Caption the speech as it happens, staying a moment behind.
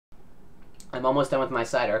I'm almost done with my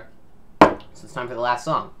cider, so it's time for the last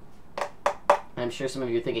song. And I'm sure some of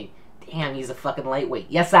you are thinking, damn, he's a fucking lightweight.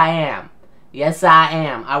 Yes, I am. Yes, I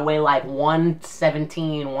am. I weigh like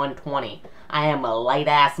 117, 120. I am a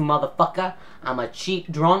light-ass motherfucker. I'm a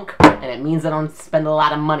cheap drunk, and it means I don't spend a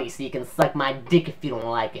lot of money, so you can suck my dick if you don't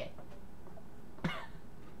like it.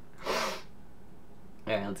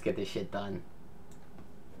 Alright, let's get this shit done.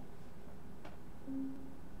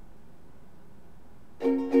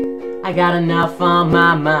 I got enough on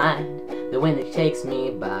my mind, the wind that takes me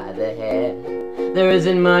by the head. There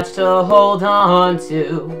isn't much to hold on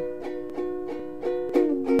to.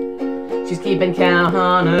 She's keeping count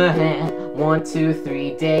on her hand. 1, 2,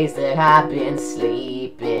 3 days that I've been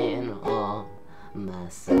sleeping on my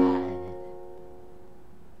side.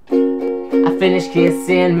 I finished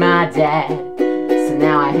kissing my dad, so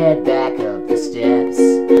now I head back up the steps,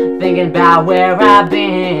 thinking about where I've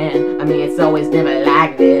been. I mean, it's always never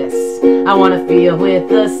like this. I wanna feel with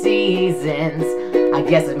the seasons. I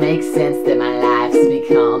guess it makes sense that my life's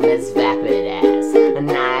become as vapid as a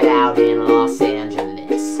night out in Los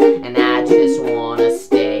Angeles, and I just wanna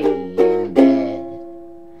stay in bed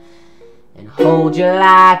and hold you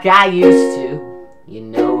like I used to. You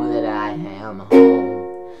know that I am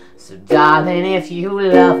home. So darling, if you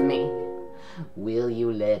love me, will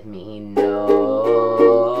you let me know?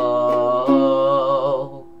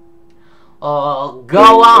 Oh,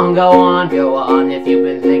 go on, go on, go on. If you've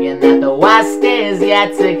been thinking that the worst is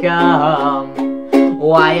yet to come,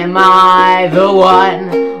 why am I the one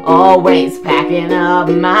always packing up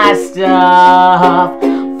my stuff?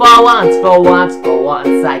 For once, for once, for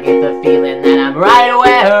once, I get the feeling that I'm right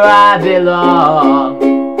where I belong.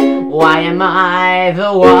 Why am I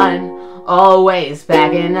the one always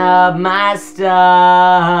packing up my stuff?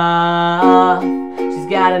 She's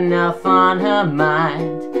got enough on her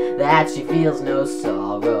mind that she feels no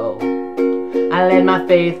sorrow. I let my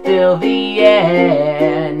faith fill the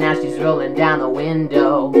air, now she's rolling down the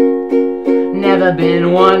window. Never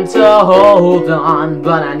been one to hold on,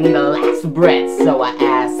 but I need a last breath, so I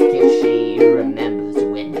ask if she remembers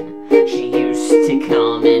when she used to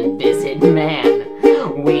come and visit. Man,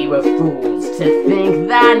 we were fools to think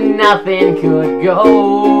that nothing could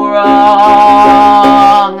go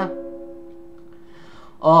wrong.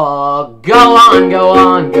 Oh, go on, go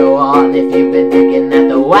on, go on. If you've been thinking that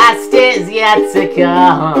the worst is yet to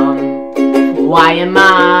come, why am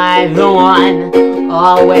I the one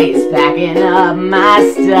always packing up my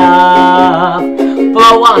stuff?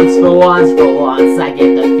 For once, for once, for once, I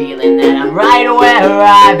get the feeling that I'm right where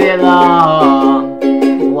I belong.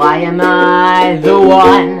 Why am I the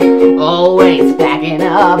one always packing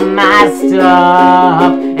up my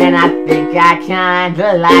stuff? And I think I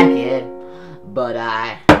kinda like it, but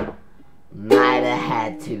I might have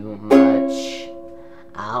had too much.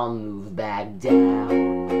 I'll move back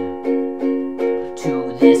down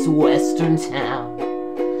to this western town.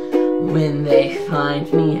 When they find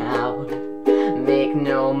me out, make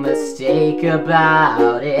no mistake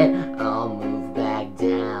about it, I'll move back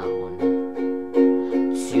down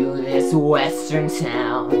to this western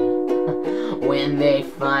town. When they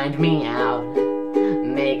find me out,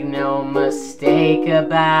 make no mistake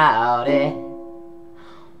about it.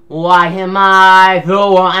 Why am I the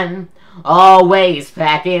one always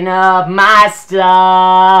packing up my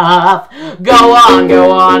stuff? Go on,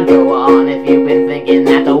 go on, go on. If you've been thinking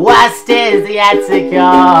that the worst is yet to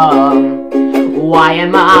come, why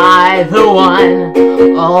am I the one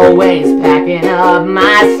always packing up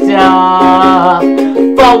my stuff?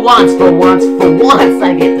 For once, for once, for once,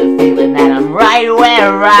 I get the feeling that I'm right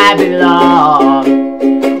where I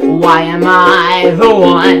belong. Why am I the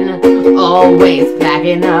one always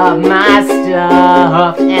packing up my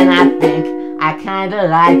stuff? And I think I kinda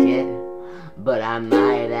like it, but I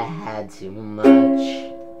might have had too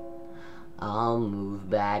much. I'll move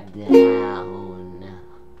back down